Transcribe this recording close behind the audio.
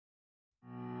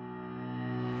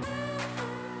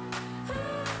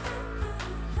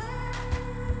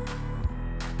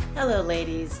Hello,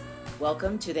 ladies.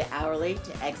 Welcome to the Hourly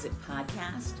to Exit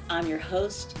podcast. I'm your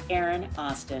host, Erin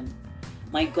Austin.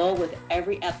 My goal with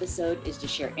every episode is to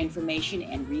share information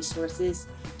and resources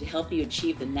to help you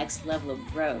achieve the next level of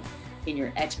growth in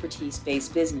your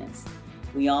expertise-based business.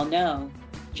 We all know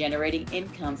generating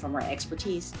income from our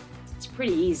expertise is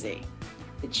pretty easy.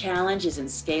 The challenge is in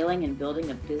scaling and building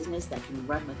a business that can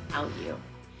run without you.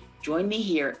 Join me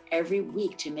here every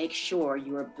week to make sure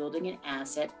you are building an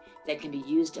asset that can be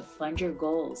used to fund your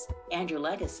goals and your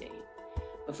legacy.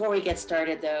 Before we get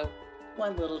started though,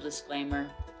 one little disclaimer,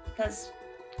 because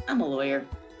I'm a lawyer.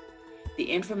 The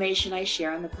information I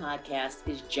share on the podcast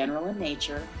is general in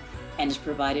nature and is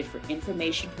provided for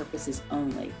information purposes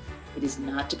only. It is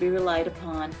not to be relied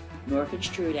upon nor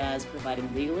construed as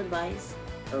providing legal advice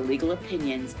or legal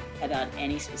opinions about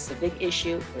any specific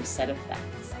issue or set of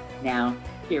facts. Now,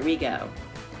 here we go.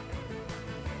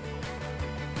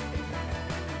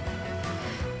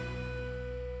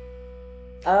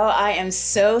 Oh, I am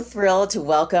so thrilled to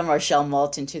welcome Rochelle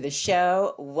Moulton to the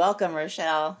show. Welcome,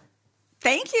 Rochelle.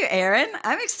 Thank you, Erin.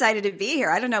 I'm excited to be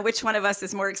here. I don't know which one of us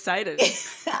is more excited.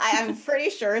 I'm pretty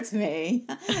sure it's me.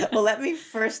 Well, let me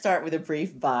first start with a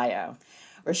brief bio.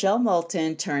 Rochelle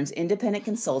Moulton turns independent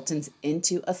consultants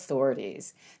into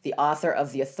authorities. The author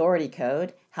of The Authority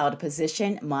Code, How to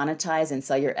Position, Monetize, and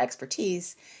Sell Your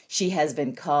Expertise. She has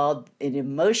been called an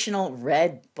emotional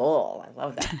Red Bull, I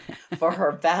love that, for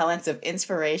her balance of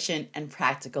inspiration and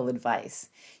practical advice.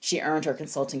 She earned her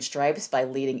consulting stripes by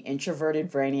leading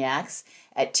introverted brainiacs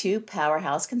at two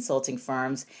powerhouse consulting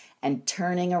firms and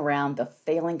turning around the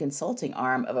failing consulting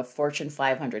arm of a Fortune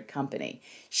 500 company.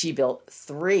 She built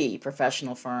 3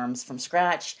 professional firms from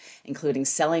scratch, including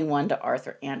selling one to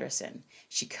Arthur Andersen.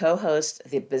 She co-hosts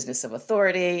The Business of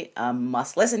Authority, a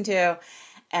must listen to,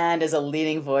 and is a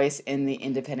leading voice in the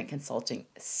independent consulting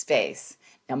space.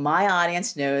 Now, my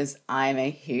audience knows I'm a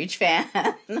huge fan.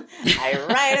 I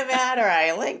write about her,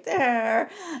 I link to her,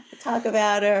 I talk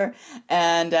about her,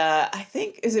 and I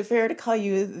think, is it fair to call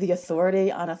you the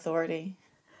authority on authority?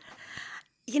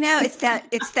 You know, it's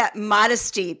that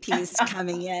modesty piece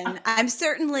coming in. I'm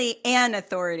certainly an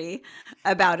authority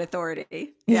about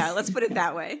authority. Yeah, let's put it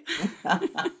that way.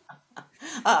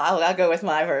 I'll go with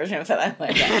my version of it. I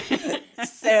like that.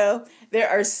 So there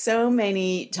are so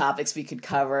many topics we could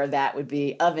cover that would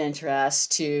be of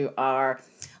interest to our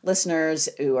listeners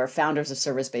who are founders of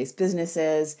service-based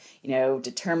businesses,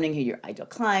 determining who your ideal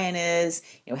client is,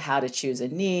 how to choose a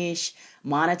niche,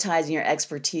 monetizing your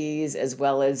expertise, as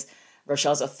well as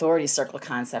Rochelle's authority circle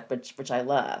concept, which I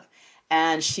love.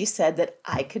 And she said that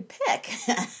I could pick.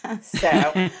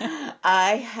 So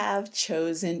I have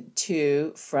chosen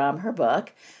 2 from her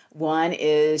book. One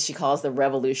is, she calls The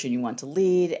Revolution You Want to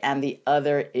Lead, and the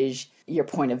other is Your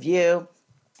Point of View.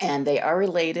 And they are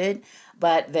related,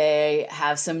 but they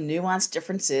have some nuanced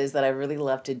differences that I really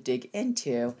love to dig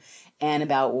into, and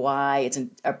about why it's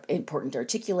important to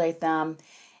articulate them.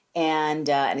 And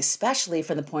especially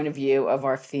from the point of view of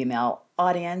our female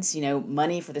audience,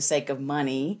 money for the sake of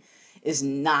money is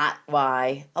not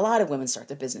why a lot of women start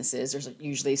their businesses. There's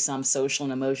usually some social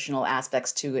and emotional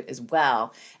aspects to it as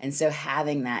well. And so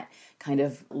having that kind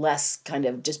of less kind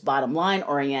of just bottom line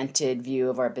oriented view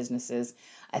of our businesses,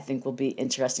 I think will be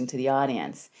interesting to the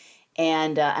audience.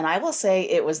 And I will say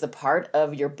it was the part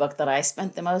of your book that I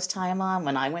spent the most time on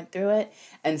when I went through it.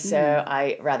 And so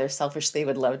I rather selfishly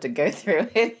would love to go through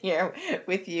it here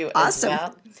with you as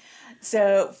well.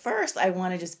 So first, I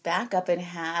want to just back up and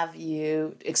have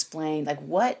you explain,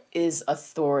 what is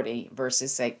authority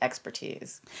versus, say,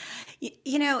 expertise?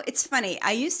 It's funny.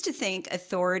 I used to think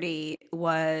authority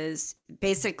was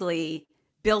basically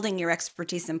building your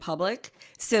expertise in public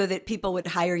so that people would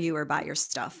hire you or buy your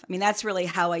stuff. I mean, that's really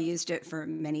how I used it for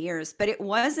many years. But it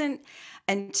wasn't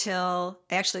until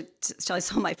I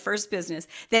sold my first business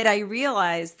that I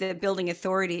realized that building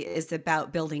authority is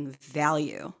about building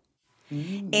value.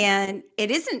 And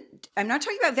it isn't, I'm not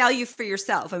talking about value for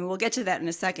yourself. I mean, we'll get to that in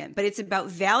a second, but it's about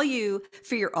value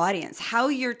for your audience, how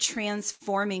you're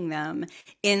transforming them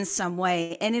in some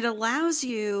way. And it allows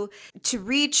you to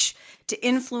reach, to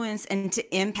influence, and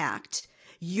to impact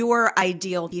your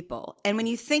ideal people. And when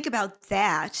you think about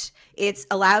that, it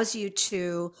allows you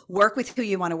to work with who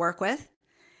you want to work with.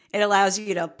 It allows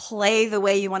you to play the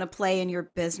way you want to play in your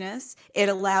business. It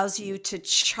allows you to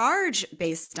charge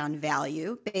based on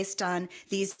value, based on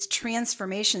these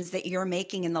transformations that you're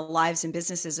making in the lives and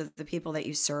businesses of the people that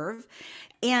you serve.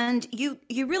 And you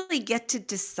really get to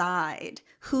decide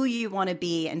who you want to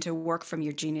be and to work from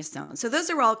your genius zone. So those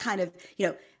are all kind of,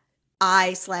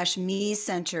 I/me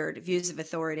centered views of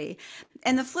authority.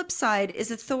 And the flip side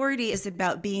is authority is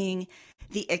about being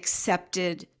the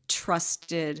accepted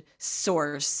trusted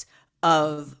source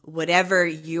of whatever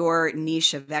your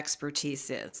niche of expertise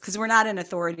is. Because we're not an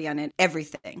authority on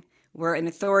everything. We're an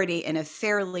authority in a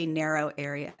fairly narrow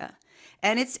area.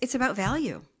 And it's about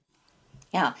value.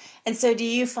 Yeah. And so do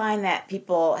you find that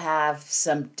people have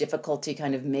some difficulty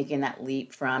kind of making that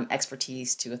leap from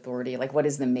expertise to authority? Like what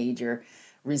is the major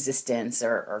resistance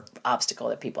or obstacle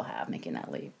that people have making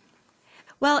that leap?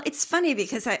 Well, it's funny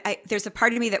because there's a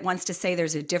part of me that wants to say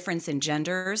there's a difference in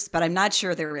genders, but I'm not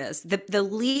sure there is. The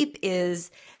leap is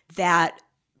that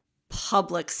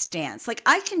public stance. Like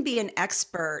I can be an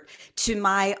expert to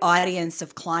my audience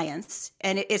of clients,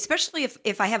 and especially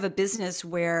if I have a business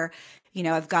where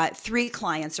I've got 3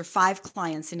 clients or 5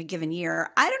 clients in a given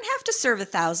year. I don't have to serve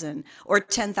 1,000 or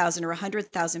 10,000 or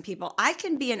 100,000 people. I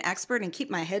can be an expert and keep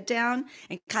my head down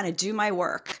and kind of do my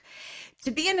work.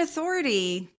 To be an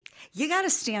authority, you got to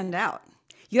stand out.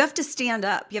 You have to stand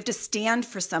up. You have to stand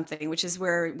for something, which is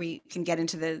where we can get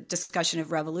into the discussion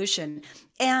of revolution.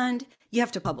 And you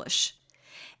have to publish.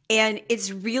 And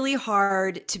it's really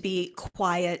hard to be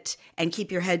quiet and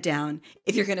keep your head down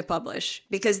if you're going to publish,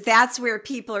 because that's where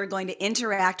people are going to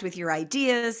interact with your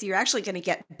ideas. You're actually going to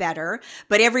get better,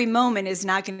 but every moment is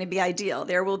not going to be ideal.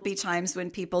 There will be times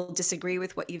when people disagree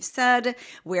with what you've said,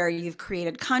 where you've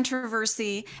created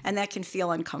controversy, and that can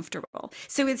feel uncomfortable.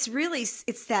 So it's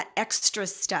that extra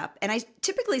step. And I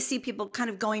typically see people kind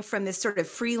of going from this sort of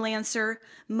freelancer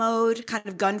mode, kind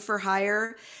of gun for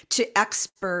hire, to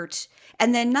expert.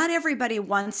 And then not everybody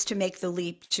wants to make the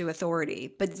leap to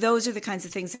authority, but those are the kinds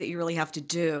of things that you really have to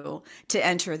do to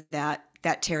enter that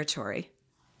territory.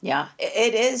 Yeah,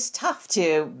 it is tough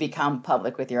to become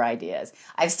public with your ideas.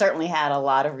 I've certainly had a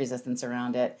lot of resistance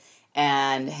around it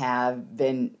and have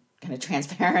been kind of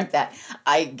transparent that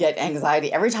I get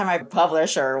anxiety every time I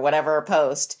publish or whatever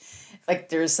post. Like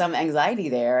there's some anxiety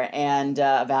there and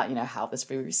about, how this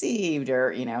will be received or,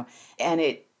 and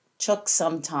it took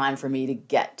some time for me to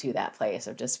get to that place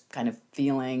of just kind of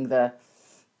feeling the,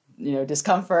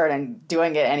 discomfort and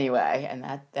doing it anyway. And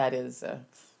that is And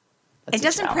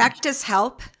doesn't challenge. Practice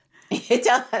help? It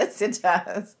does. It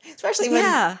does. Especially when,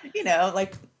 Yeah.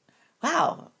 like,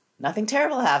 wow, nothing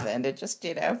terrible happened. It just,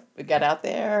 we got out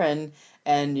there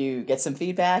and you get some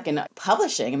feedback and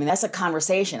publishing. I mean, that's a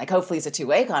conversation. Like hopefully it's a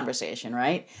two-way conversation,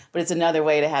 right? But it's another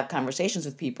way to have conversations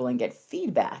with people and get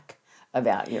feedback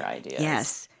about your ideas.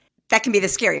 Yes. That can be the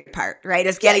scary part, right?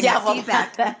 Is getting that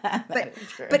feedback. But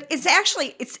it's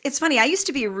actually, it's funny. I used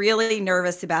to be really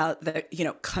nervous about the,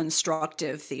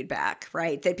 constructive feedback,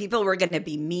 right? That people were going to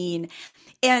be mean,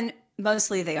 and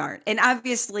mostly they aren't. And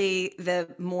obviously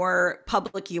the more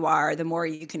public you are, the more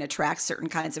you can attract certain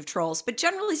kinds of trolls. But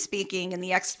generally speaking, in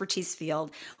the expertise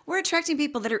field, we're attracting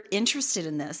people that are interested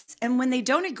in this. And when they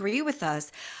don't agree with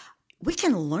us, we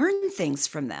can learn things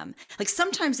from them. Like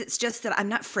sometimes it's just that I'm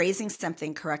not phrasing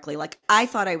something correctly. Like I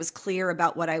thought I was clear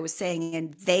about what I was saying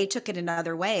and they took it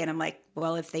another way. And I'm like,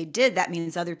 well, if they did, that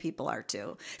means other people are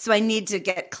too. So I need to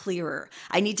get clearer.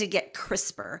 I need to get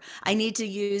crisper. I need to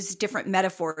use different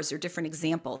metaphors or different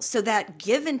examples. So that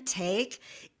give and take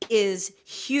is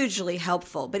hugely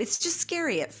helpful, but it's just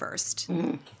scary at first.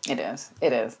 It is.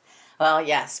 It is. Well,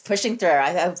 yes, pushing through.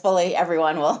 Hopefully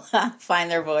everyone will find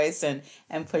their voice and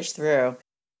push through.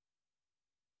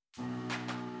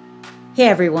 Hey,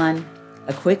 everyone.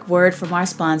 A quick word from our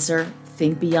sponsor,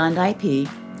 Think Beyond IP.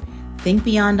 Think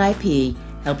Beyond IP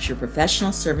helps your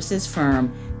professional services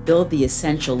firm build the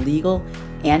essential legal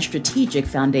and strategic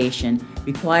foundation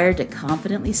required to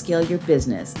confidently scale your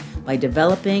business by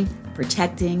developing,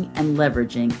 protecting, and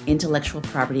leveraging intellectual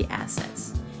property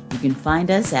assets. You can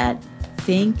find us at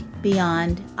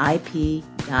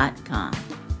thinkbeyondip.com.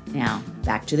 Now,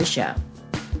 back to the show.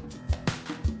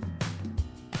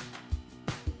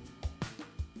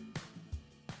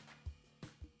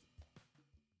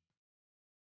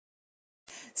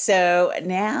 So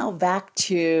now back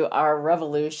to our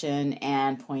revolution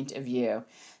and point of view.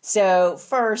 So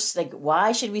first,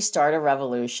 why should we start a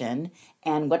revolution,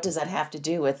 and what does that have to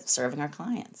do with serving our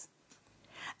clients?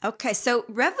 Okay, so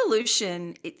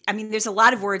revolution, there's a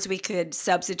lot of words we could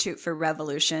substitute for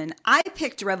revolution. I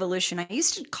picked revolution. I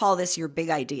used to call this your big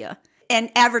idea.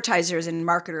 And advertisers and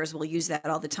marketers will use that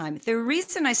all the time. The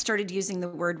reason I started using the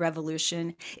word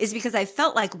revolution is because I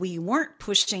felt like we weren't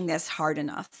pushing this hard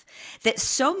enough. That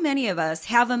so many of us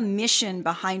have a mission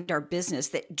behind our business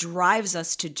that drives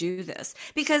us to do this.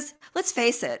 Because let's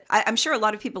face it, I'm sure a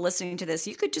lot of people listening to this,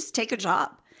 you could just take a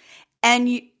job. And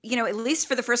at least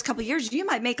for the first couple of years, you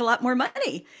might make a lot more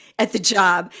money at the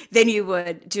job than you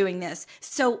would doing this.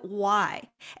 So why?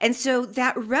 And so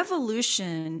that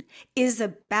revolution is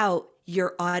about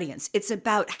your audience. It's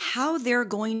about how they're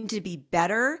going to be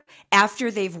better after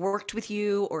they've worked with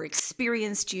you or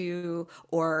experienced you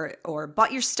or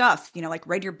bought your stuff, like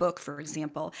read your book, for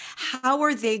example. How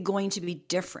are they going to be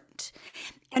different?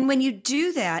 And when you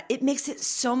do that, it makes it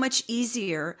so much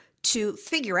easier to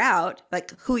figure out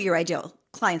like who your ideal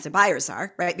clients and buyers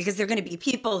are, right? Because they're going to be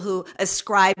people who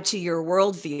ascribe to your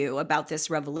worldview about this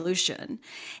revolution.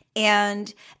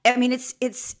 And I mean,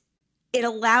 it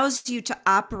allows you to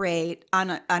operate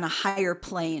on a higher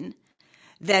plane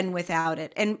than without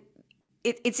it. And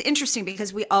it's interesting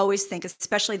because we always think,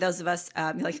 especially those of us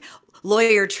like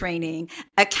lawyer training,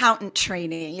 accountant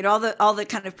training, all the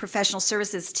kind of professional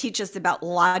services teach us about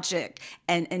logic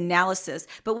and analysis.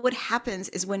 But what happens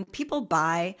is when people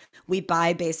buy, we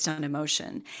buy based on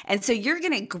emotion. And so you're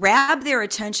going to grab their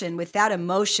attention with that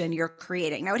emotion you're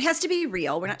creating. Now, it has to be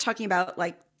real. We're not talking about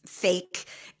like fake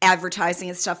advertising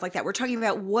and stuff like that. We're talking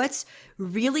about what's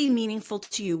really meaningful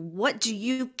to you. What do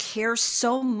you care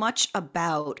so much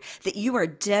about that you are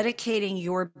dedicating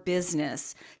your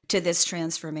business to this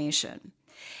transformation?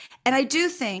 And I do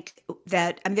think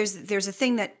that there's a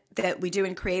thing that we do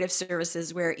in creative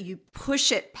services where you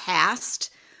push it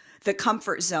past the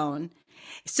comfort zone.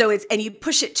 And you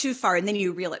push it too far and then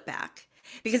you reel it back.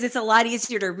 Because it's a lot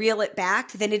easier to reel it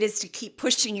back than it is to keep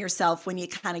pushing yourself when you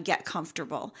kind of get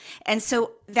comfortable. And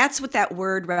so that's what that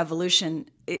word revolution,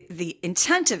 the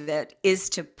intent of it is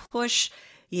to push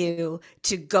you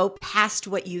to go past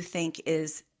what you think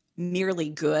is merely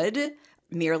good,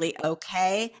 merely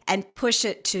okay, and push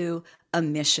it to a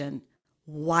mission.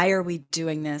 Why are we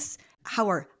doing this? How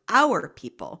are our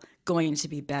people going to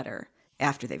be better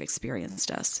after they've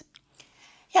experienced us?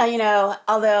 Yeah,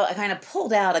 although I kind of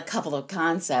pulled out a couple of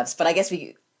concepts, but I guess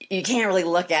you can't really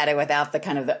look at it without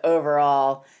the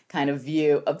overall kind of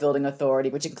view of building authority,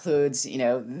 which includes,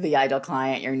 the ideal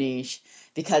client, your niche,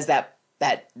 because that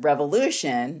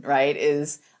revolution, right,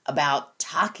 is about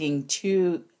talking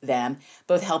to them,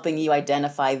 both helping you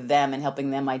identify them and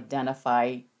helping them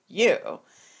identify you.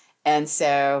 And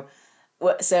so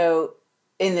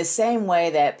in the same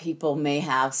way that people may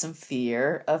have some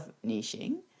fear of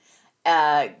niching,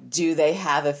 do they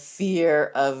have a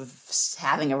fear of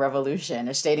having a revolution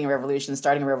or stating a revolution,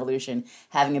 starting a revolution,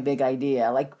 having a big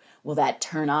idea? Like, will that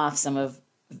turn off some of,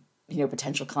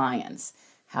 potential clients?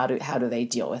 How do they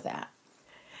deal with that?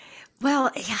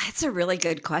 Well, yeah, it's a really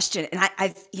good question. And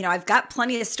I've got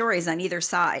plenty of stories on either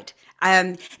side.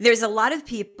 There's a lot of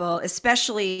people,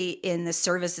 especially in the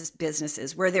services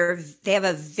businesses, where they have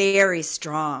a very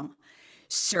strong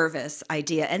service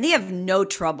idea and they have no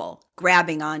trouble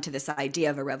grabbing onto this idea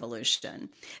of a revolution.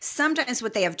 Sometimes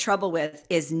what they have trouble with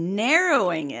is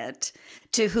narrowing it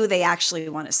to who they actually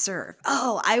want to serve.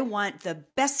 Oh, I want the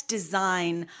best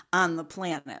design on the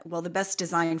planet. Well, the best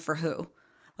design for who?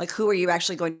 Like, who are you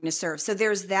actually going to serve? So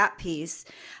there's that piece.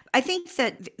 I think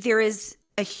that there is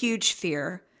a huge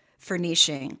fear for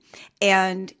niching.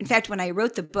 And in fact, when I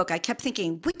wrote the book, I kept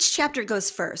thinking, which chapter goes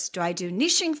first? Do I do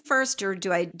niching first or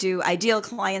do I do ideal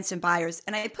clients and buyers?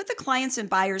 And I put the clients and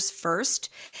buyers first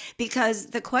because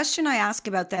the question I ask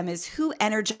about them is who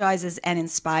energizes and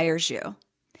inspires you?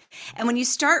 And when you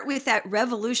start with that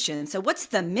revolution, so what's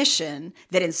the mission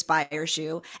that inspires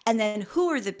you? And then who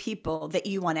are the people that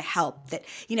you want to help that,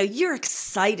 you're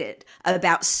excited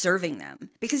about serving them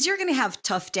because you're going to have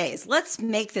tough days. Let's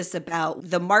make this about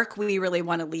the mark we really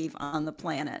want to leave on the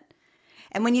planet.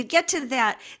 And when you get to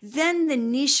that, then the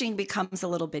niching becomes a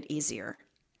little bit easier,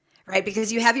 right?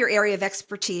 Because you have your area of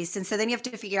expertise. And so then you have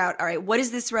to figure out, all right, what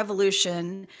is this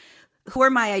revolution? Who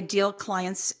are my ideal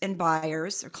clients and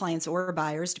buyers, or clients or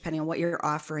buyers, depending on what you're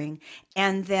offering?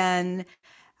 And then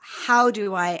how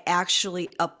do I actually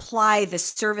apply the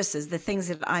services, the things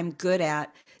that I'm good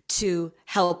at, to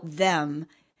help them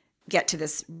get to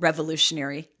this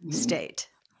revolutionary state?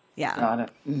 Yeah. Got it.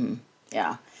 Mm-hmm.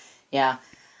 Yeah. Yeah.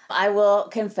 I will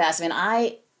confess,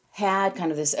 I had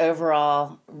kind of this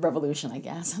overall revolution, I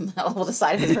guess. We'll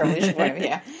decide if it's a revolution point of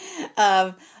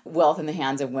view. Wealth in the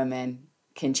hands of women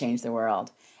can change the world.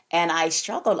 And I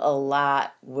struggled a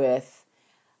lot with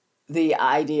the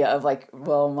idea of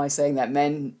am I saying that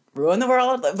men ruin the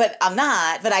world? But I'm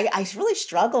not. But I really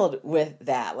struggled with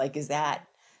that. Is that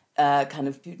kind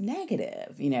of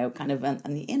negative, kind of on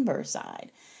the inverse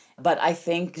side? But I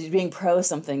think being pro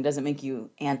something doesn't make you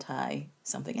anti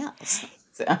something else.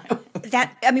 So.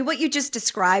 What you just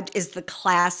described is the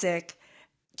classic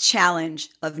challenge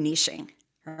of niching.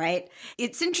 Right?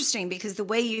 It's interesting because the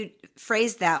way you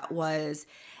phrased that was,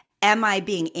 am I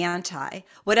being anti?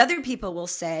 What other people will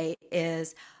say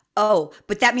is, oh,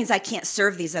 but that means I can't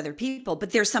serve these other people, but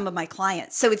they're some of my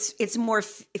clients. So it's more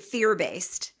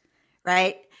fear-based,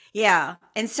 right? Yeah.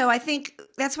 And so I think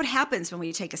that's what happens when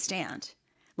we take a stand,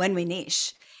 when we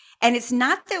niche. And it's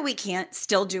not that we can't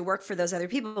still do work for those other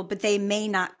people, but they may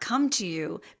not come to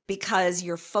you because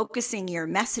you're focusing your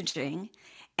messaging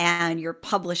and your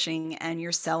publishing and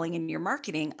your selling and your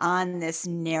marketing on this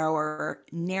narrower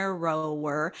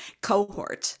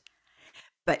cohort.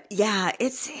 But yeah,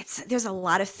 it's there's a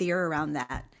lot of fear around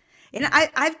that. And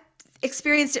I've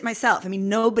experienced it myself. I mean,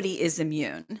 nobody is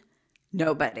immune.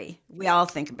 Nobody. We all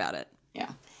think about it.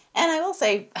 Yeah. And I will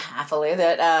say happily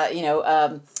that,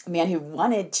 a man who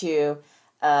wanted to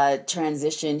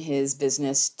transition his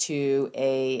business to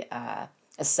a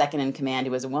second in command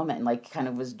who was a woman, like kind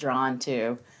of was drawn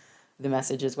to the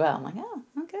message as well. I'm like, oh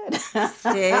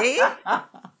See? good.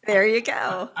 There you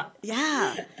go.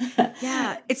 Yeah.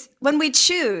 Yeah. It's when we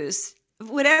choose,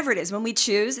 whatever it is, when we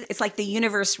choose, it's like the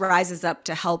universe rises up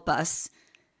to help us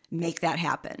make that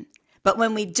happen. But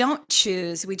when we don't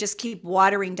choose, we just keep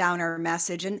watering down our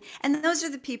message. And those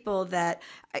are the people that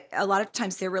a lot of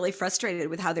times they're really frustrated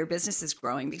with how their business is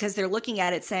growing because they're looking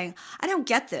at it saying, I don't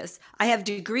get this. I have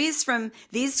degrees from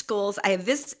these schools. I have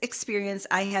this experience.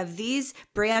 I have these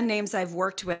brand names I've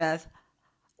worked with.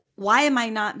 Why am I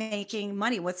not making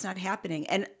money? What's not happening?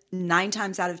 And 9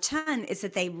 times out of 10 is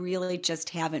that they really just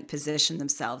haven't positioned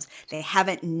themselves. They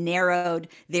haven't narrowed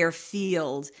their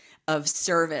field of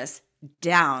service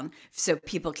down so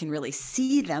people can really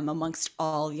see them amongst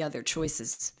all the other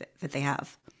choices that they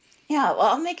have. Yeah,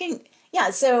 well,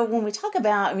 so when we talk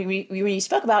about, I mean, when you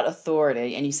spoke about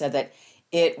authority and you said that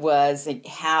it was like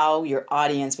how your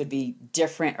audience would be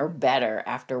different or better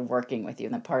after working with you,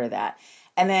 and that part of that.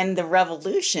 And then the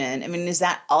revolution, I mean, is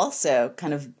that also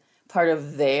kind of part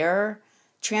of their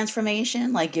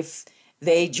transformation? Like if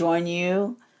they join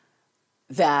you,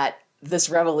 that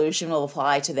this revolution will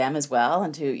apply to them as well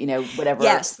and to, whatever.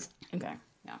 Yes. Okay.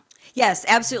 Yeah. Yes,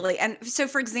 absolutely. And so,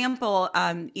 for example,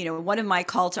 one of my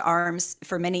call to arms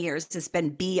for many years has been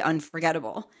be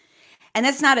unforgettable. And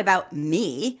that's not about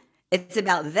me. It's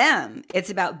about them. It's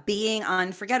about being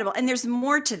unforgettable. And there's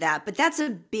more to that, but that's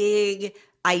a big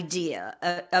idea,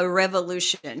 a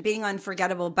revolution, being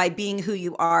unforgettable by being who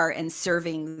you are and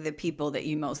serving the people that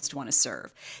you most want to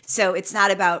serve. So it's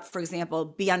not about, for example,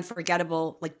 be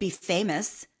unforgettable, like be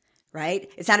famous, right?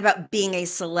 It's not about being a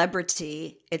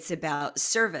celebrity. It's about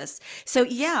service. So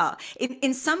yeah,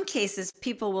 in some cases,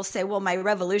 people will say, well, my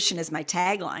revolution is my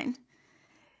tagline.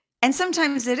 And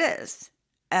sometimes it is.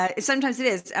 Sometimes it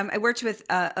is. I worked with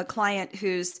a client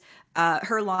whose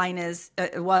her line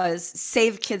was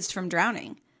save kids from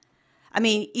drowning. I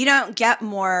mean, you don't get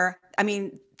more. I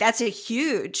mean, that's a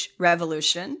huge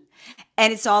revolution.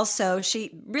 And it's also,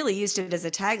 she really used it as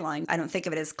a tagline. I don't think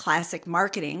of it as classic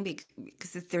marketing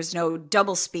because there's no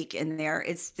double speak in there.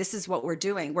 This is what we're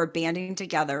doing. We're banding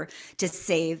together to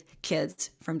save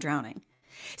kids from drowning.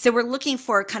 So we're looking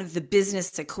for kind of the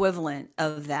business equivalent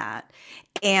of that.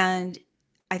 And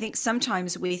I think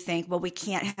sometimes we think, well, we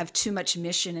can't have too much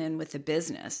mission in with the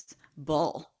business.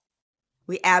 Bull.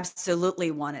 We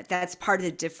absolutely want it. That's part of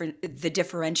the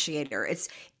differentiator.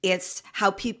 It's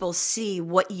how people see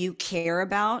what you care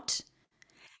about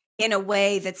in a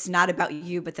way that's not about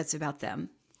you, but that's about them.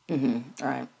 Mm-hmm. All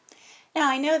right. Now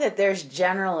I know that there's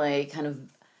generally kind of,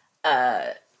 uh,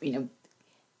 you know,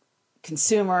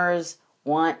 consumers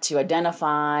want to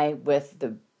identify with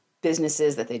the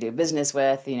businesses that they do business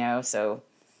with, so,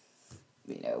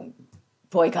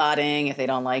 boycotting if they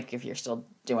don't like if you're still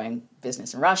doing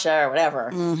business in Russia or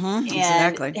whatever. Mm-hmm, And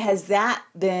exactly. has that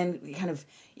been kind of,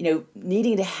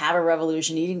 needing to have a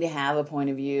revolution, needing to have a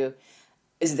point of view,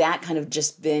 is that kind of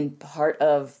just been part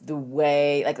of the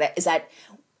way, like that, is that,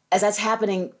 as that's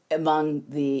happening in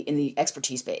the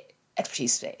expertise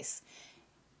space,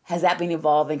 has that been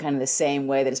evolving kind of the same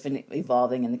way that it's been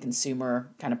evolving in the consumer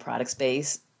kind of product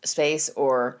space,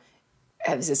 or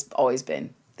has this always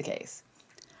been the case?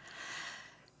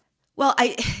 Well,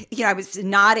 I was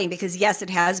nodding because yes, it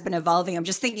has been evolving. I'm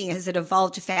just thinking, has it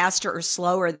evolved faster or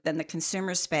slower than the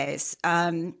consumer space?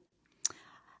 I'm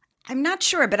not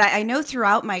sure, but I know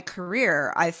throughout my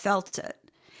career, I felt it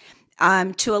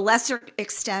to a lesser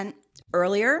extent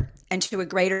earlier and to a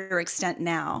greater extent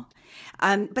now.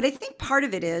 But I think part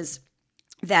of it is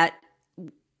that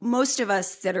most of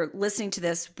us that are listening to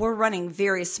this, we're running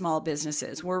very small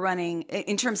businesses. We're running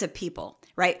in terms of people,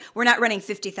 right? We're not running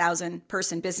 50,000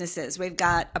 person businesses. We've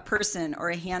got a person or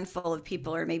a handful of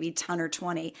people or maybe 10 or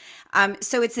 20.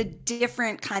 So it's a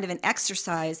different kind of an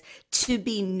exercise to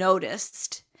be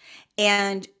noticed.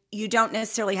 And you don't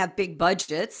necessarily have big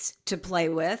budgets to play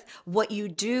with. What you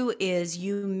do is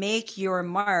you make your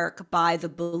mark by the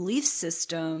belief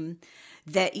system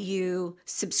that you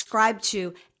subscribe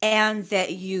to and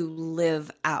that you live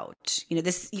out.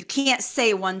 This, you can't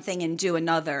say one thing and do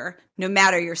another, no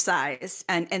matter your size,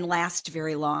 and last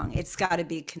very long. It's got to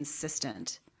be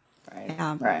consistent.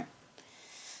 Right. Right.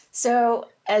 So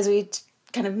as we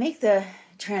kind of make the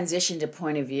transition to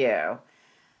point of view,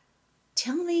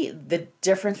 tell me the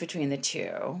difference between the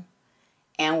two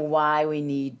and why we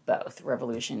need both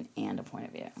revolution and a point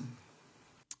of view.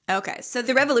 Okay, so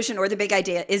the revolution, or the big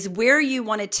idea, is where you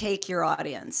want to take your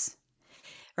audience,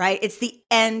 right? It's the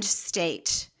end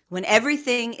state. When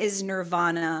everything is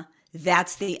nirvana,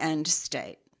 that's the end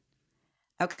state.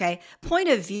 Okay, point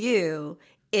of view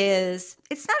is,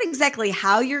 it's not exactly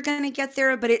how you're going to get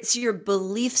there, but it's your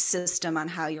belief system on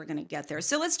how you're going to get there.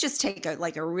 So let's just take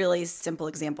a really simple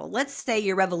example. Let's say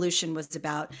your revolution was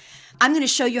about, I'm going to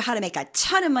show you how to make a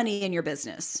ton of money in your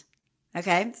business.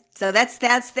 Okay, so that's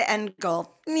the end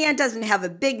goal. Yeah, it doesn't have a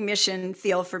big mission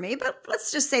feel for me, but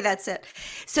let's just say that's it.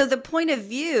 So the point of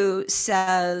view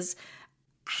says,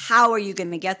 how are you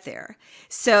going to get there?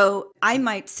 So I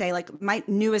might say, like, my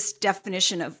newest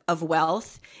definition of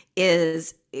wealth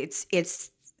is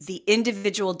it's the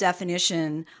individual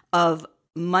definition of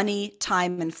money,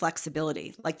 time, and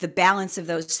flexibility. Like, the balance of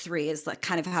those three is like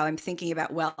kind of how I'm thinking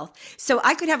about wealth. So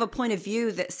I could have a point of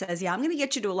view that says, yeah, I'm going to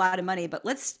get you to a lot of money, but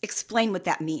let's explain what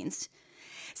that means.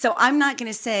 So I'm not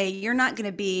going to say you're not going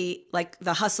to be like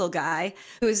the hustle guy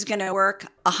who's going to work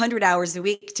 100 hours a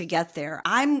week to get there.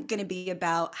 I'm going to be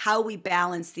about how we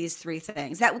balance these three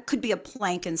things. That could be a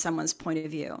plank in someone's point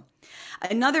of view.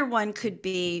 Another one could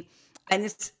be, and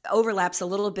this overlaps a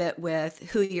little bit with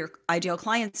who your ideal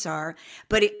clients are,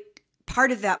 but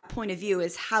part of that point of view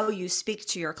is how you speak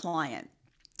to your client.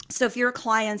 So if your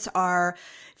clients are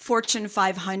Fortune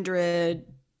 500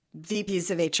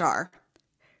 VPs of HR,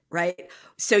 right?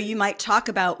 So you might talk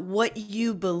about what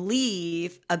you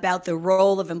believe about the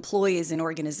role of employees in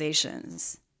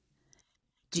organizations.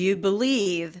 Do you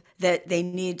believe that they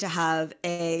need to have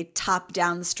a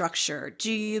top-down structure?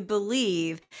 Do you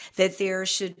believe that there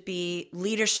should be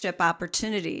leadership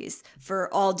opportunities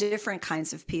for all different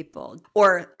kinds of people?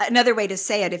 Or another way to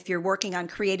say it, if you're working on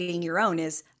creating your own,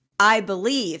 is, I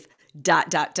believe ...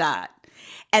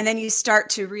 And then you start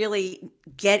to really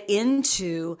get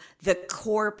into the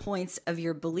core points of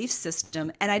your belief system.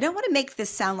 And I don't want to make this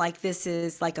sound like this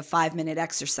is like a 5-minute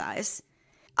exercise.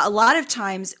 A lot of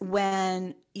times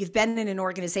when you've been in an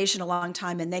organization a long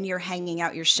time and then you're hanging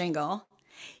out your shingle,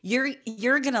 you're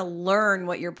going to learn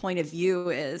what your point of view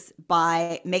is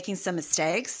by making some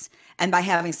mistakes and by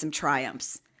having some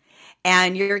triumphs.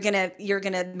 And you're gonna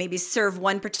maybe serve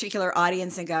one particular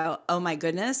audience and go, oh my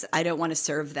goodness, I don't want to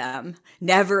serve them,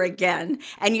 never again.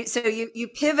 And you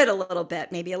pivot a little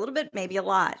bit, maybe a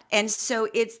lot. And so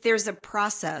there's a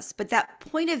process, but that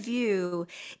point of view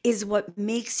is what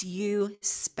makes you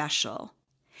special.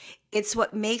 It's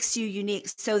what makes you unique.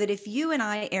 So that if you and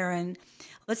I, Erin,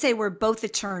 let's say we're both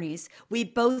attorneys, we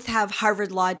both have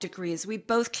Harvard law degrees, we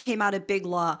both came out of big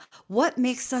law, what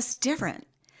makes us different?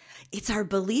 It's our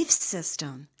belief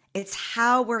system. It's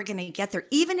how we're going to get there.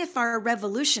 Even if our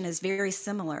revolution is very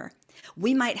similar,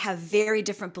 we might have very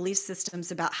different belief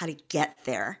systems about how to get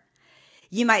there.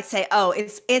 You might say, oh,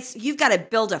 it's you've got to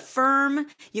build a firm.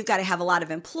 You've got to have a lot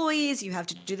of employees. You have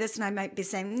to do this. And I might be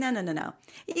saying, no.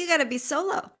 You got to be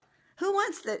solo. Who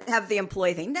wants to have the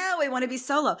employee thing? No, we want to be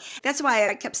solo. That's why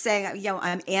I kept saying,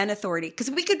 I'm an authority,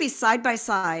 because we could be side by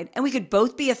side and we could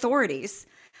both be authorities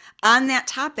on that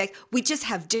topic. We just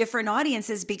have different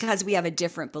audiences because we have a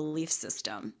different belief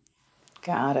system.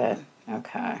 Got it.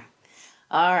 Okay.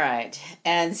 All right.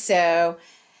 And so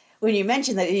when you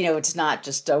mentioned that, it's not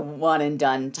just a one and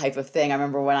done type of thing. I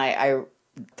remember when I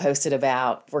posted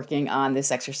about working on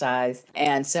this exercise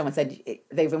and someone said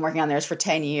they've been working on theirs for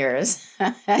 10 years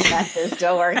and they're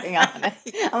still working on it.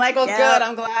 I'm like, well, good.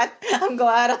 I'm glad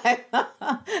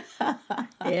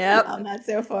I'm not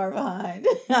so far behind.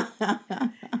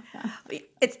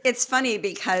 It's funny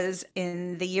because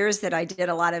in the years that I did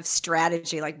a lot of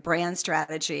strategy, like brand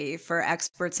strategy for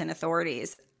experts and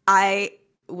authorities, I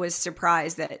was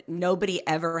surprised that nobody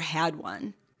ever had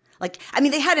one.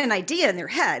 They had an idea in their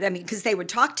head, because they would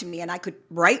talk to me and I could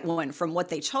write one from what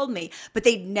they told me, but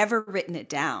they'd never written it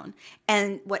down.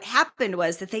 And what happened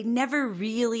was that they never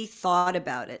really thought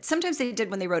about it. Sometimes they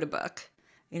did when they wrote a book,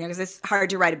 because it's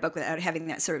hard to write a book without having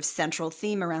that sort of central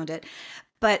theme around it.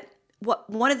 But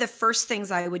one of the first things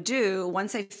I would do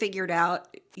once I figured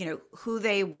out, who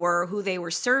they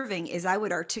were serving, is I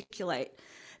would articulate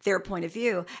their point of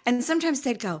view. And sometimes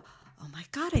they'd go, oh my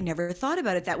God, I never thought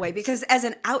about it that way. Because as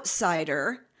an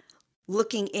outsider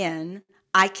looking in,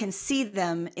 I can see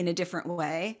them in a different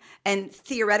way and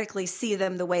theoretically see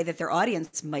them the way that their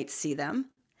audience might see them.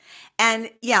 And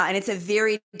yeah, and it's a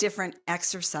very different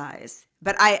exercise,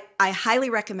 but I highly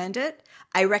recommend it.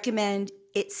 I recommend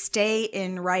it stay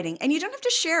in writing, and you don't have to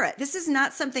share it. This is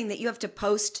not something that you have to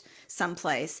post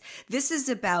someplace. This is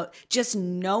about just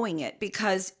knowing it,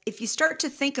 because if you start to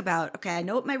think about, okay, I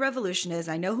know what my revolution is,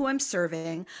 I know who I'm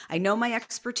serving, I know my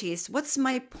expertise, what's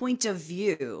my point of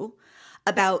view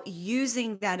about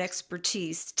using that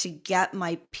expertise to get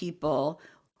my people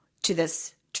to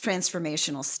this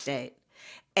transformational state.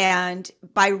 And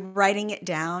by writing it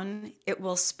down, it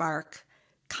will spark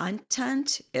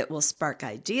content, it will spark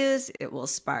ideas, it will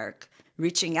spark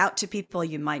reaching out to people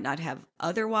you might not have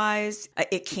otherwise.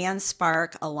 It can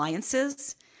spark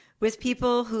alliances with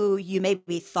people who you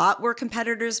maybe thought were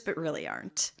competitors, but really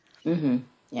aren't. Mm-hmm.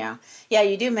 Yeah. Yeah,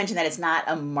 you do mention that it's not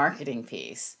a marketing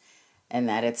piece and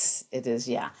that it is,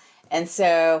 yeah. And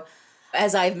so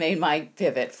as I've made my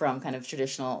pivot from kind of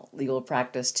traditional legal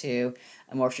practice to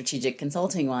a more strategic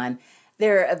consulting one,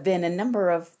 there have been a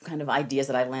number of kind of ideas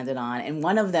that I've landed on. And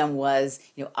one of them was,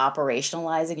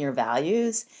 operationalizing your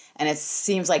values. And it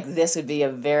seems like this would be a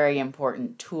very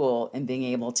important tool in being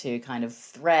able to kind of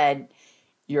thread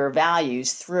your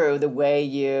values through the way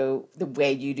you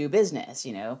do business,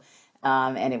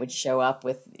 and it would show up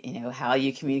with, how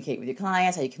you communicate with your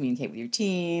clients, how you communicate with your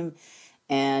team,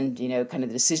 and, kind of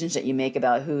the decisions that you make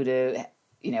about who to,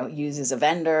 use as a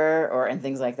vendor and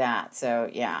things like that. So,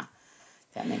 yeah,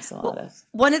 that makes a lot Well, of.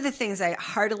 one of the things I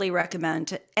heartily recommend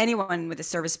to anyone with a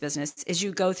service business is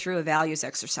you go through a values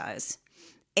exercise.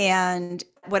 And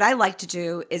what I like to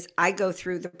do is I go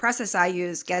through the process I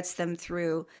use, gets them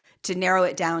through to narrow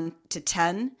it down to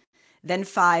 10, then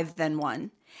 5, then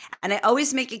 1. And I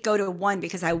always make it go to 1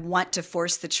 because I want to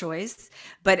force the choice.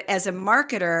 But as a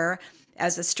marketer,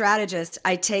 as a strategist,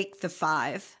 I take the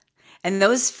 5. And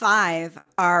those 5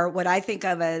 are what I think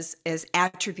of as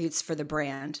attributes for the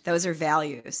brand. Those are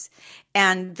values.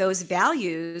 And those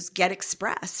values get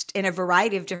expressed in a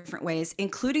variety of different ways,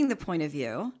 including the point of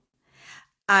view.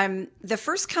 The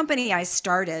first company I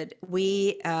started,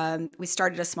 we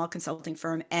started a small consulting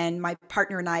firm, and my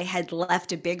partner and I had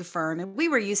left a big firm, and we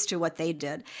were used to what they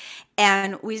did.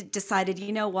 And we decided,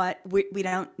 you know what, we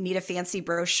don't need a fancy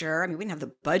brochure. I mean, we didn't have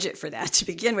the budget for that to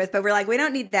begin with, but we're like, we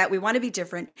don't need that. We want to be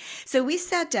different. So we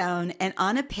sat down, and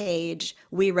on a page,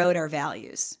 we wrote our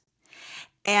values.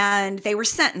 And they were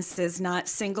sentences, not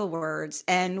single words.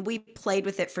 And we played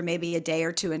with it for maybe a day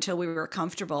or two until we were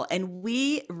comfortable. And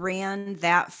we ran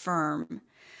that firm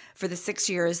for the 6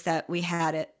 years that we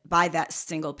had it by that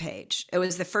single page. It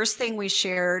was the first thing we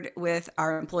shared with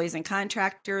our employees and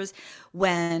contractors.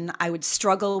 When I would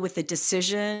struggle with a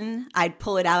decision, I'd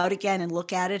pull it out again and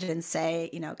look at it and say,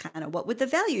 kind of what would the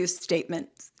value statement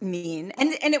mean?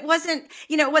 And it wasn't,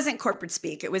 it wasn't corporate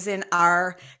speak. It was in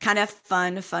our kind of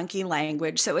fun, funky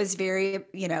language. So it was very,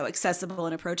 accessible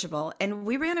and approachable. And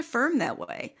we ran a firm that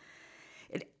way.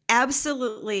 It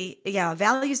absolutely, yeah,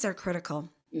 values are critical.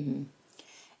 Mm-hmm.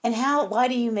 And why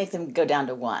do you make them go down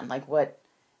to 1? Like what,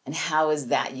 and how is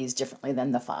that used differently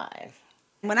than the 5?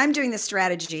 When I'm doing the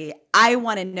strategy, I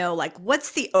want to know, like,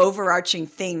 what's the overarching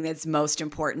thing that's most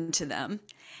important to them?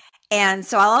 And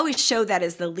so I'll always show that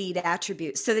as the lead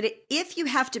attribute, so that if you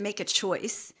have to make a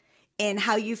choice in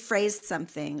how you phrase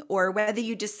something, or whether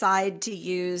you decide to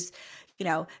use,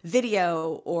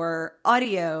 video or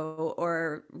audio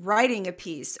or writing a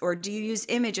piece, or do you use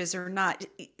images or not,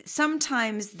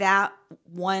 sometimes that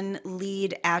one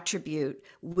lead attribute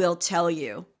will tell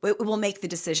you, it will make the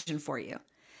decision for you.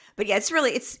 But yeah,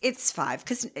 it's 5,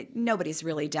 because nobody's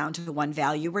really down to one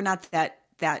value. We're not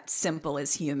that simple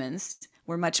as humans.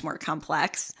 We're much more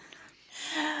complex.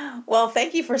 Well,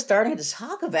 thank you for starting to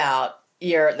talk about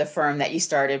the firm that you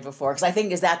started before, because I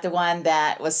think, is that the one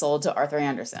that was sold to Arthur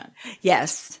Andersen?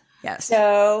 Yes. Yes.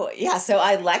 So yeah, so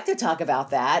I'd like to talk about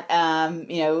that.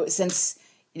 Since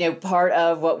part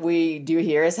of what we do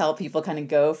here is help people kind of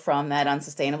go from that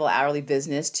unsustainable hourly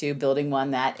business to building one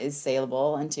that is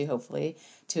saleable and to hopefully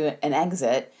to an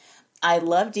exit. I'd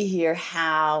love to hear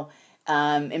how,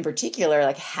 in particular,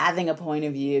 like having a point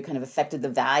of view kind of affected the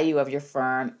value of your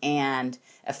firm and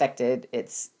affected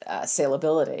its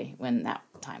saleability when that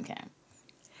time came.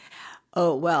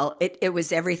 Oh, well, it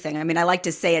was everything. I mean, I like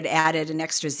to say it added an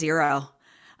extra 0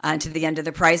 to the end of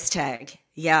the price tag.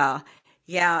 Yeah.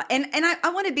 Yeah. And I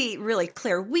want to be really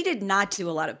clear. We did not do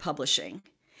a lot of publishing.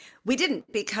 We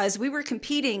didn't, because we were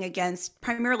competing against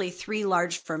primarily 3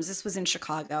 large firms. This was in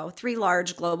Chicago, 3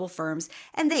 large global firms,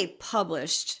 and they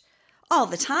published all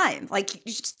the time. Like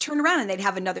you just turn around and they'd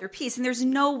have another piece. And there's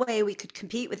no way we could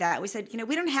compete with that. We said,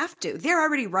 we don't have to. They're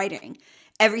already writing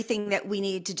everything that we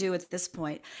need to do at this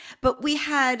point. But we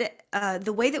had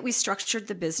the way that we structured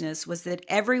the business was that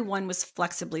everyone was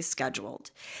flexibly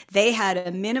scheduled. They had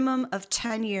a minimum of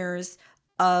 10 years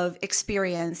of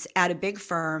experience at a big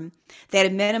firm. They had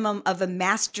a minimum of a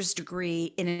master's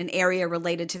degree in an area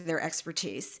related to their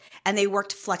expertise. And they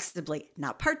worked flexibly,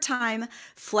 not part-time,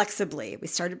 flexibly. We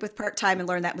started with part-time and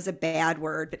learned that was a bad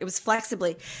word, but it was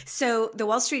flexibly. So the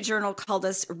Wall Street Journal called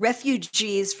us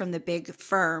refugees from the big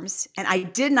firms. And I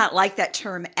did not like that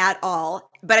term at all.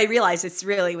 But I realized it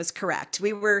really was correct.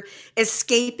 We were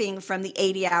escaping from the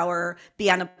 80-hour, be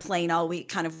on a plane all week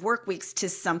kind of work weeks to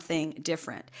something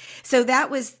different. So that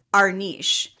was our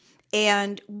niche.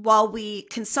 And while we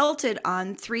consulted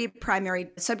on 3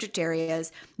 primary subject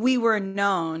areas, we were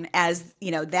known as,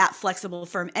 that flexible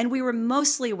firm. And we were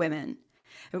mostly women.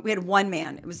 We had one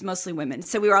man. It was mostly women.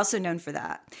 So we were also known for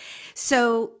that.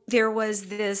 So there was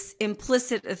this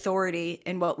implicit authority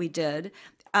in what we did.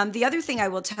 The other thing I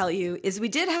will tell you is we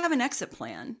did have an exit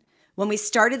plan when we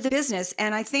started the business.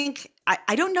 And I think,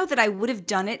 I don't know that I would have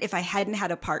done it if I hadn't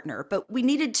had a partner, but we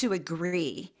needed to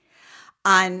agree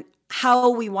on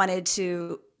how we wanted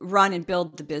to run and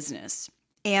build the business.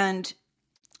 And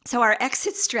so our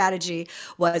exit strategy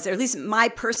was, or at least my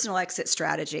personal exit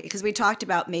strategy, because we talked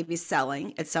about maybe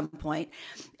selling at some point.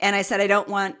 And I said, I don't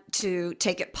want to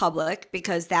take it public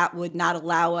because that would not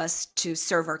allow us to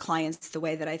serve our clients the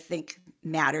way that I think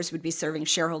matters, would be serving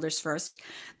shareholders first.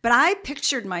 But I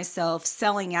pictured myself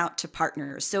selling out to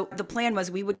partners. So the plan was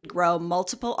we would grow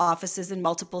multiple offices in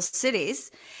multiple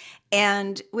cities.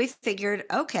 And we figured,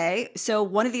 okay, so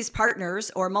one of these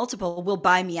partners or multiple will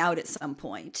buy me out at some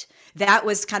point. That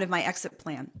was kind of my exit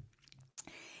plan.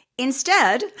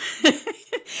 Instead,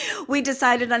 we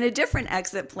decided on a different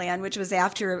exit plan, which was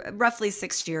after roughly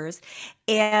 6 years.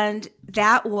 And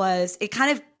that was, it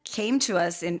kind of came to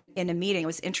us in a meeting. It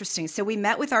was interesting. So we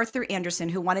met with Arthur Andersen,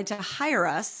 who wanted to hire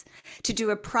us to do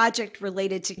a project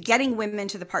related to getting women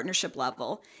to the partnership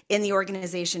level in the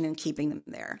organization and keeping them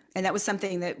there. And that was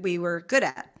something that we were good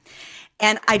at.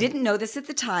 And I didn't know this at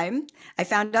the time. I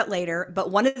found out later,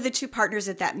 but one of the 2 partners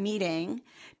at that meeting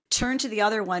turned to the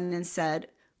other one and said,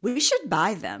 we should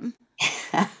buy them.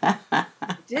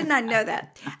 Did not know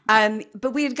that.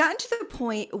 But we had gotten to the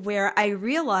point where I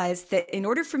realized that in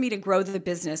order for me to grow the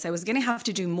business, I was going to have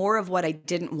to do more of what I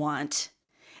didn't want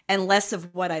and less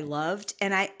of what I loved.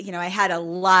 And I had a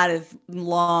lot of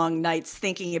long nights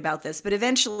thinking about this, but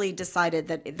eventually decided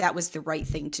that that was the right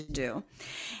thing to do.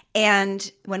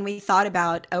 And when we thought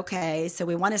about, okay, so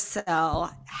we want to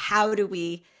sell, how do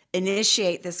we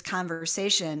initiate this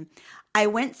conversation? I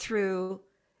went through,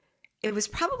 it was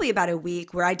probably about a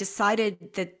week where I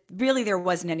decided that really there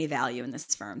wasn't any value in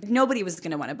this firm. Nobody was going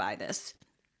to want to buy this.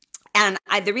 And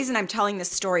the reason I'm telling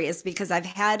this story is because I've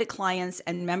had clients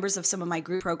and members of some of my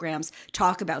group programs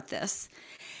talk about this.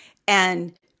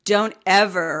 And don't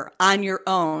ever on your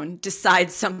own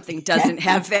decide something doesn't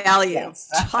have value. Yes.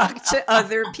 Talk to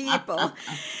other people.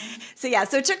 So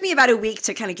it took me about a week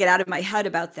to kind of get out of my head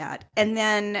about that. And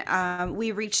then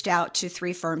we reached out to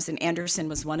 3 firms, and Andersen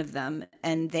was one of them.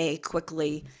 And they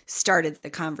quickly started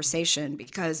the conversation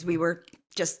because we were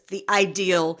just the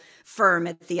ideal firm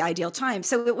at the ideal time.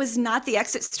 So it was not the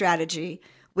exit strategy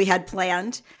we had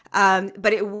planned,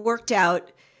 but it worked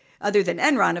out. Other than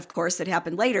Enron, of course, that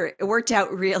happened later, it worked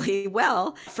out really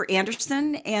well for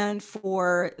Andersen and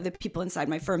for the people inside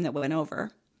my firm that went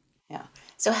over. Yeah.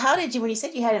 So how did you, when you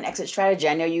said you had an exit strategy,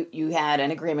 I know you had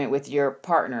an agreement with your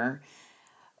partner,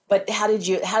 but how did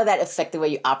that affect the way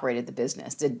you operated the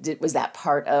business? Was that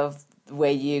part of the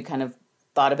way you kind of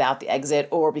thought about the exit,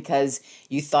 or because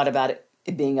you thought about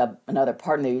it being another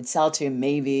partner that you'd sell to,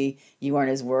 maybe you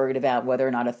weren't as worried about whether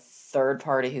or not a third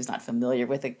party who's not familiar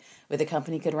with the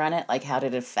company could run it? Like, how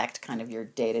did it affect kind of your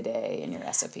day-to-day and your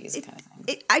SOPs kind of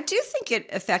thing? I do think it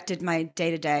affected my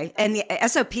day-to-day. And the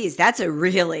SOPs, that's a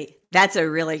really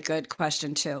good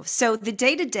question too. So the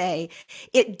day-to-day,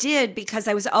 it did, because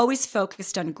I was always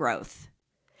focused on growth.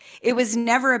 It was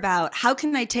never about how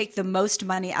can I take the most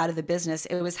money out of the business.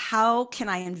 It was how can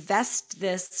I invest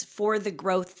this for the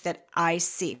growth that I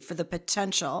see, for the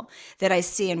potential that I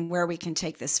see and where we can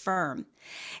take this firm.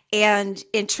 And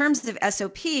in terms of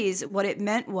SOPs, what it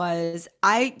meant was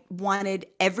I wanted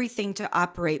everything to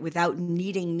operate without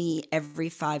needing me every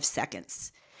 5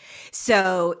 seconds.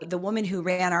 So the woman who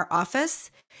ran our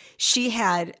office, she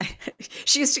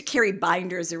used to carry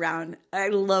binders around. I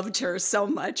loved her so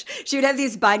much. She would have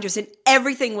these binders and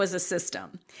everything was a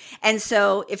system. And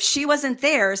so if she wasn't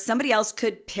there, somebody else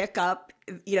could pick up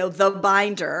the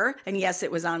binder, and yes,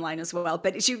 it was online as well,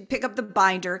 but she'd pick up the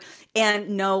binder and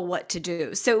know what to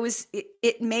do. So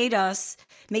it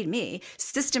made me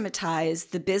systematize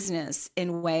the business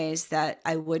in ways that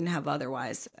I wouldn't have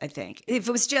otherwise, I think. If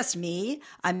it was just me,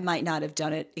 I might not have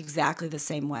done it exactly the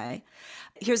same way.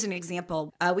 Here's an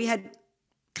example. We had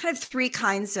kind of three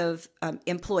kinds of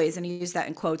employees, and I use that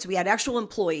in quotes. We had actual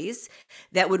employees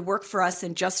that would work for us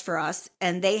and just for us,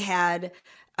 and they had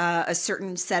a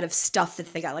certain set of stuff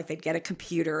that they got, like they'd get a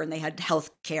computer and they had health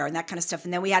care and that kind of stuff.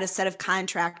 And then we had a set of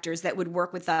contractors that would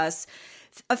work with us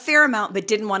a fair amount, but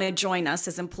didn't want to join us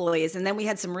as employees. And then we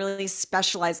had some really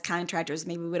specialized contractors.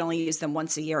 Maybe we would only use them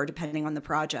once a year, depending on the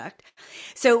project.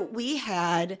 So we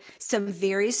had some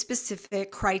very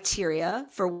specific criteria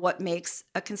for what makes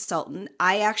a consultant.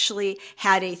 I actually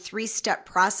had a 3-step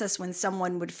process when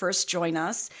someone would first join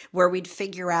us, where we'd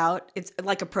figure out, it's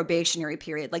like a probationary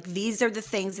period. Like, these are the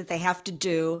things that they have to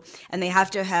do, and they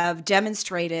have to have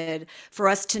demonstrated for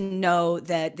us to know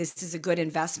that this is a good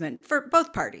investment for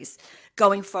both parties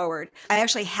going forward. I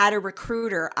actually had a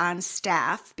recruiter on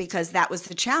staff because that was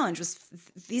the challenge, was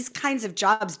these kinds of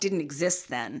jobs didn't exist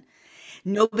then.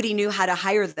 Nobody knew how to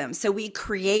hire them. So we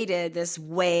created this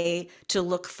way to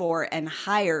look for and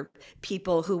hire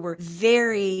people who were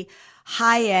very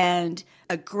high-end,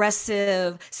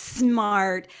 aggressive,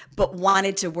 smart, but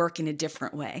wanted to work in a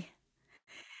different way.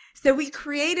 So we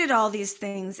created all these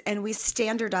things and we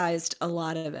standardized a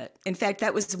lot of it. In fact,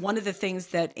 that was one of the things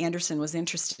that Anderson was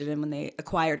interested in when they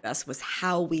acquired us, was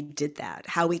how we did that,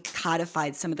 how we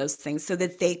codified some of those things so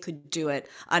that they could do it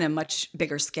on a much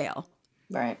bigger scale.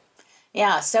 Right.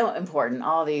 Yeah, so important.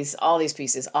 All these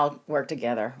pieces all work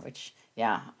together, which,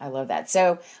 yeah, I love that.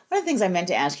 So one of the things I meant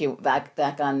to ask you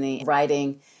back on the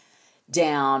writing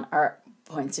down our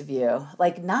points of view,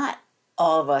 like, not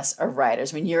all of us are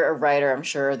writers. I mean, you're a writer. I'm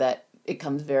sure that it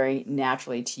comes very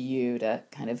naturally to you to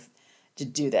kind of to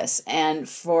do this. And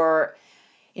for,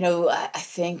 I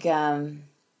think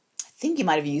you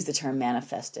might have used the term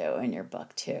manifesto in your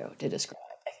book too to describe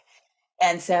it.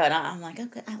 And I'm like,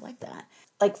 okay, I like that.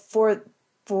 Like, for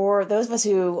those of us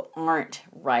who aren't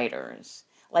writers,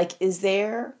 like, is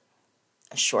there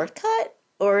a shortcut,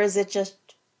 or is it just,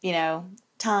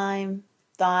 time,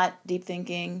 thought, deep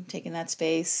thinking, taking that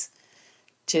space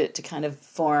to kind of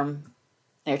form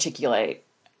and articulate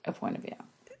a point of view?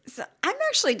 So I'm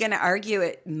actually going to argue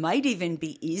it might even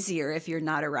be easier if you're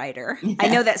not a writer. I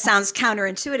know that sounds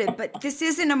counterintuitive, but this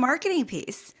isn't a marketing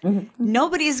piece.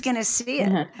 Nobody's going to see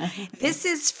it. This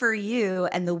is for you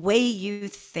and the way you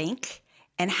think,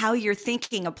 and how your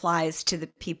thinking applies to the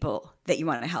people that you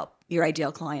want to help, your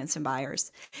ideal clients and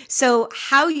buyers. So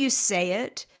how you say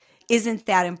it isn't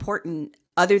that important,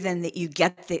 other than that you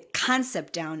get the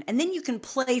concept down, and then you can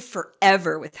play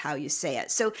forever with how you say it.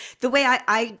 So the way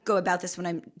I go about this when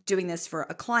I'm doing this for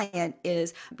a client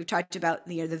is, we've talked about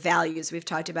the values, we've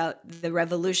talked about the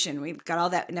revolution, we've got all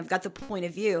that, and I've got the point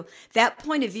of view. That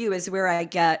point of view is where I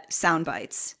get sound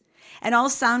bites. And all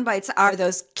sound bites are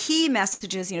those key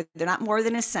messages, they're not more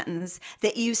than a sentence,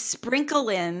 that you sprinkle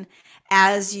in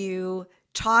as you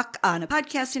talk on a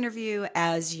podcast interview,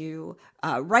 as you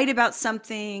write about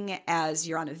something, as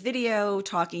you're on a video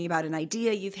talking about an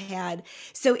idea you've had.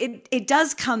 So it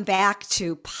does come back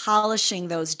to polishing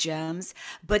those gems,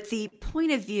 but the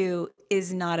point of view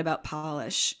is not about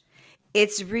polish.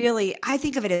 It's really, I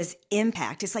think of it as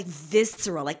impact. It's like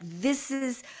visceral, like, this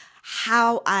is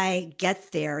how I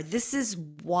get there. This is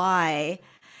why.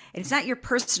 And it's not your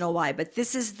personal why, but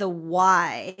this is the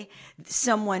why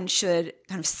someone should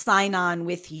kind of sign on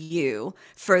with you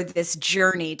for this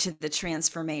journey to the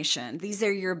transformation. These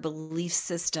are your belief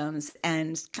systems.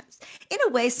 And in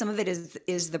a way, some of it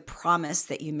is the promise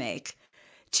that you make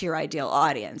to your ideal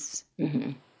audience.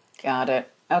 Mm-hmm. Got it.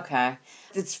 Okay.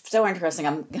 It's so interesting.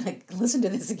 I'm going to listen to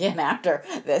this again after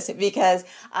this, because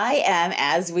I am,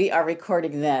 as we are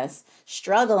recording this,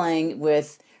 struggling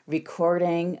with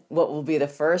recording what will be the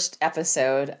first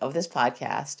episode of this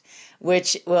podcast,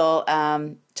 which will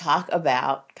talk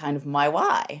about kind of my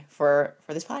why for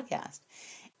this podcast.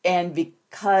 And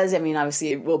because,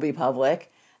 obviously it will be public,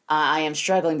 I am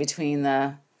struggling between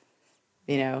the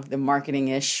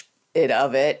marketing-ish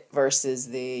of it versus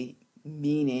the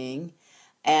meaning.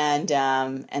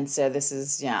 And so this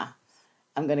is,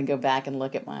 I'm going to go back and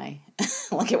look at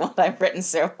look at what I've written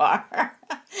so far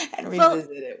and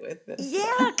revisit it with this.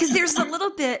 Yeah, because there's a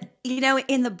little bit,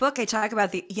 in the book I talk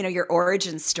about your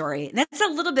origin story. And that's a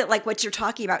little bit like what you're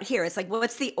talking about here. It's like, well,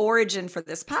 what's the origin for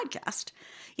this podcast?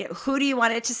 Who do you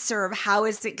want it to serve? How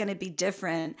is it going to be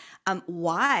different?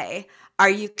 Why are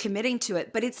you committing to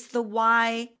it? But it's the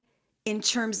why in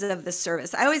terms of the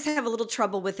service. I always have a little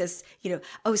trouble with this,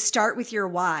 start with your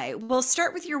why. Well,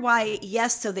 start with your why,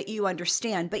 yes, so that you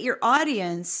understand, but your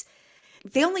audience,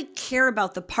 they only care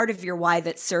about the part of your why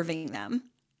that's serving them.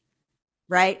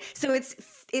 Right. So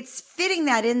it's fitting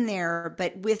that in there,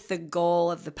 but with the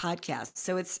goal of the podcast.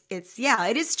 So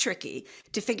it is tricky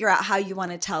to figure out how you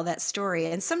want to tell that story.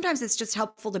 And sometimes it's just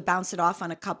helpful to bounce it off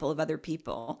on a couple of other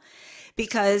people,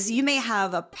 because you may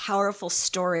have a powerful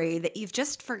story that you've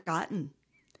just forgotten.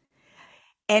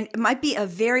 And it might be a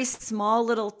very small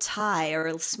little tie or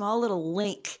a small little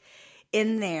link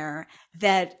in there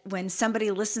that when somebody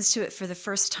listens to it for the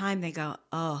first time, they go,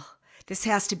 oh, this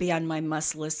has to be on my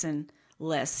must listen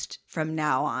list from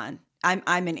now on.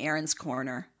 I'm in Erin's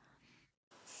corner.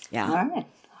 Yeah. All right.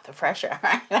 The pressure.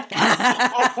 I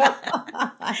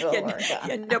will work on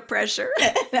yeah, no pressure.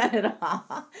 Not at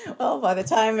all. Well, by the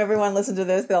time everyone listens to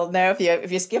this, they'll know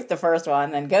if you skip the first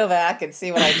one, then go back and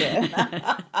see what I did.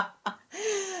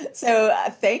 So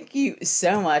thank you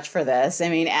so much for this. I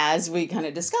mean, as we kind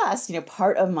of discussed,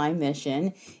 part of my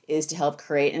mission is to help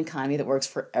create an economy that works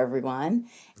for everyone.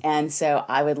 And so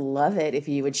I would love it if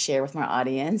you would share with my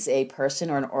audience a person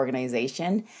or an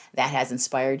organization that has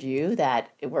inspired you, that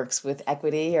it works with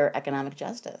equity or economic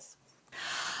justice.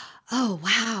 Oh,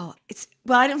 wow.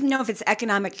 I don't know if it's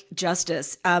economic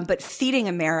justice, but Feeding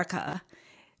America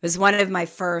was one of my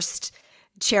first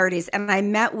charities. And I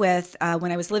met with,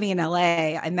 when I was living in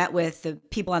LA, I met with the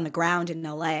people on the ground in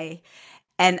LA.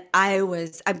 And I'm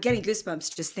getting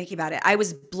goosebumps just thinking about it. I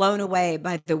was blown away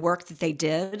by the work that they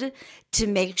did to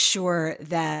make sure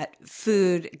that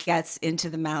food gets into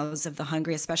the mouths of the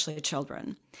hungry, especially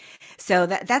children. So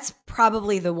that's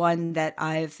probably the one that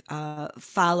I've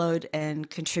followed and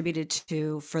contributed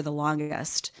to for the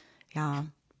longest. Yeah.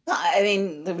 I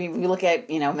mean, we look at,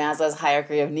 Maslow's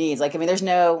hierarchy of needs. There's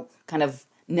no kind of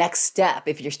next step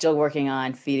if you're still working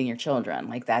on feeding your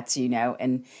children. That's,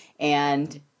 and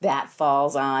that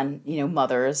falls on,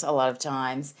 mothers a lot of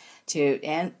times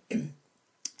and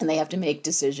they have to make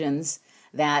decisions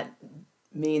that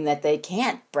mean that they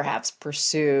can't perhaps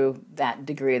pursue that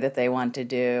degree that they want to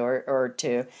do, or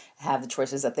to have the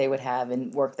choices that they would have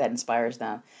and work that inspires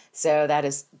them. So that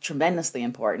is tremendously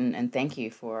important, and thank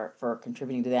you for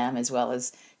contributing to them as well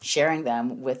as sharing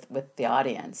them with the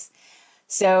audience.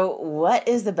 So what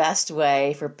is the best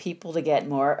way for people to get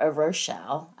more of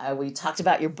Rochelle? We talked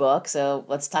about your book, so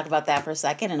let's talk about that for a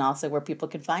second, and also where people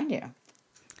can find you.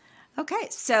 Okay,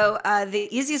 so the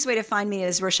easiest way to find me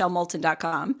is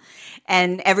RochelleMoulton.com,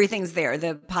 and everything's there.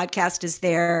 The podcast is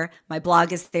there. My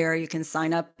blog is there. You can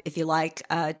sign up if you like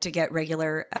to get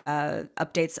regular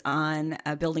updates on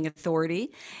building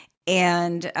authority,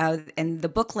 and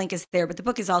the book link is there. But the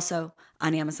book is also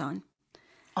on Amazon.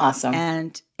 Awesome.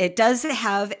 And it does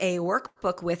have a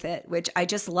workbook with it, which I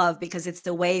just love, because it's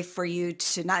the way for you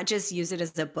to not just use it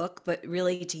as a book, but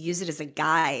really to use it as a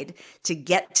guide to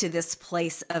get to this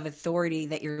place of authority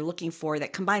that you're looking for,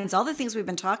 that combines all the things we've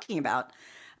been talking about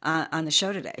on the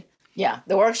show today. Yeah,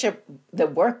 the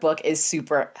workbook is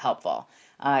super helpful.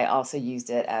 I also used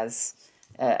it as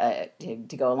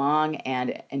to go along,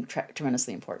 and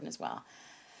tremendously important as well.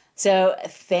 So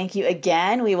thank you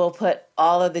again. We will put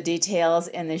all of the details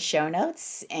in the show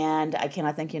notes, and I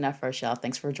cannot thank you enough, Rochelle.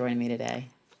 Thanks for joining me today.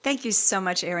 Thank you so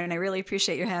much, Erin. I really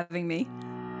appreciate you having me.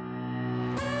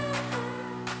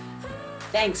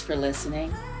 Thanks for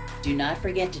listening. Do not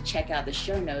forget to check out the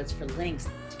show notes for links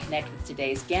to connect with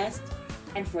today's guest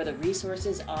and for the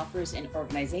resources, offers, and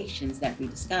organizations that we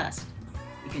discussed.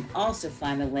 You can also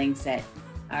find the links at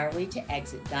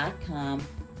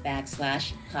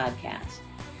ourwaytoexit.com/podcast.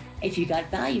 If you got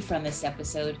value from this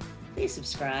episode, please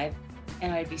subscribe,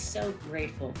 and I'd be so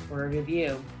grateful for a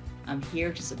review. I'm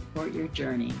here to support your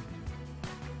journey.